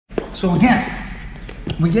So again,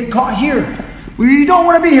 we get caught here. We don't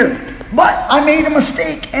want to be here. But I made a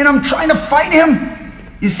mistake and I'm trying to fight him.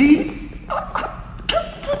 You see?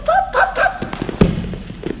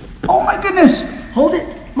 Oh my goodness. Hold it.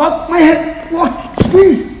 Lock my head. Walk.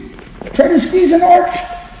 Squeeze. Try to squeeze an arch.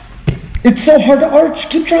 It's so hard to arch.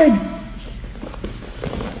 Keep trying.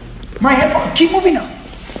 My head. Keep moving up.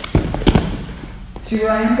 See where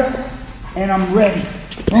I am, guys? And I'm ready.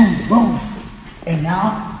 Boom, boom. And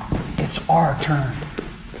now it's our turn.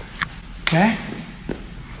 Okay?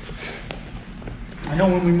 I know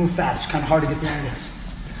when we move fast, it's kind of hard to get behind us.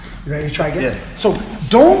 You ready to try again? Yeah. So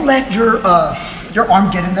don't let your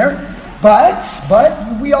arm get in there.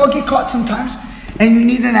 But we all get caught sometimes, and you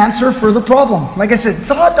need an answer for the problem. Like I said, it's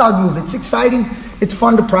a hot dog move. It's exciting. It's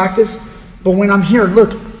fun to practice. But when I'm here,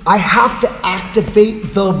 look, I have to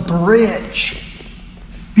activate the bridge.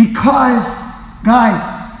 Because, guys,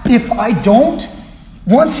 if I don't,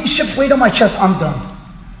 once he shifts weight on my chest, I'm done.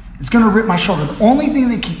 It's going to rip my shoulder. The only thing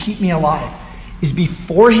that can keep me alive is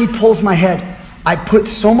before he pulls my head, I put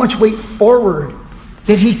so much weight forward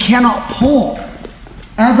that he cannot pull.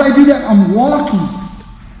 As I do that, I'm walking.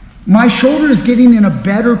 My shoulder is getting in a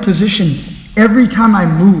better position every time I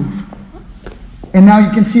move. And now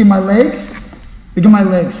you can see my legs. Look at my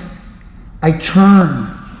legs. I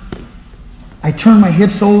turn. I turn my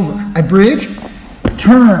hips over. I bridge,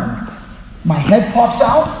 turn. My head pops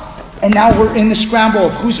out, and now we're in the scramble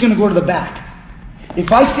of who's going to go to the back.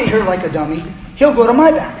 If I stay here like a dummy, he'll go to my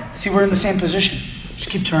back. See, we're in the same position. Just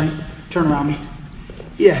keep turning. Turn around me.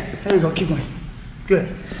 Yeah, there we go. Keep going. Good.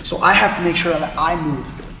 So I have to make sure that I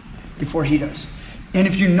move before he does. And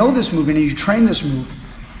if you know this move and you train this move,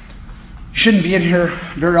 you shouldn't be in here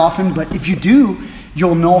very often, but if you do,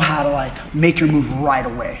 you'll know how to like make your move right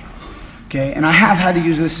away. Okay, and I have had to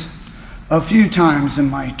use this a few times in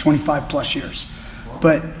my 25 plus years.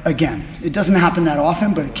 But again, it doesn't happen that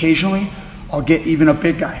often, but occasionally I'll get even a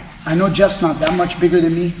big guy. I know Jeff's not that much bigger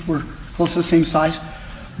than me. We're close to the same size,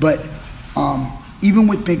 but even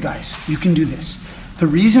with big guys, you can do this. The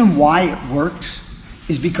reason why it works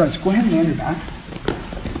is because, go ahead and land your back.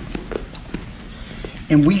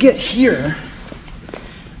 And we get here,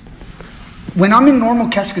 when I'm in normal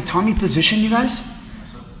Keskatami position, you guys,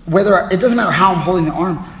 it doesn't matter how I'm holding the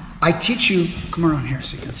arm, I teach you, come around here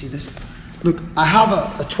so you can see this. Look, I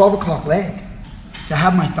have a 12 o'clock leg. So I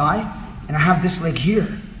have my thigh, and I have this leg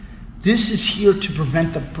here. This is here to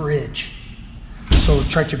prevent the bridge. So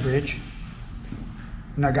try to bridge.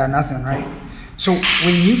 And I got nothing, right? So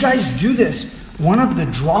when you guys do this, one of the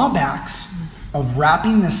drawbacks of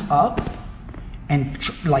wrapping this up and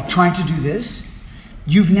trying to do this,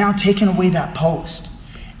 you've now taken away that post.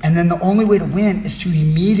 And then the only way to win is to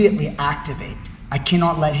immediately activate. I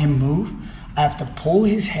cannot let him move. I have to pull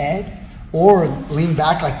his head or lean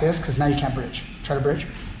back like this, because now you can't bridge. Try to bridge.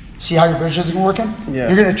 See how your bridge isn't working? Yeah.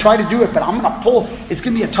 You're gonna try to do it, but I'm gonna pull. It's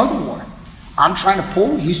gonna be a tug of war. I'm trying to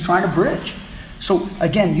pull, he's trying to bridge. So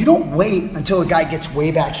again, you don't wait until a guy gets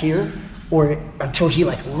way back here or until he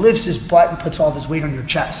like lifts his butt and puts all of his weight on your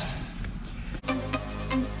chest.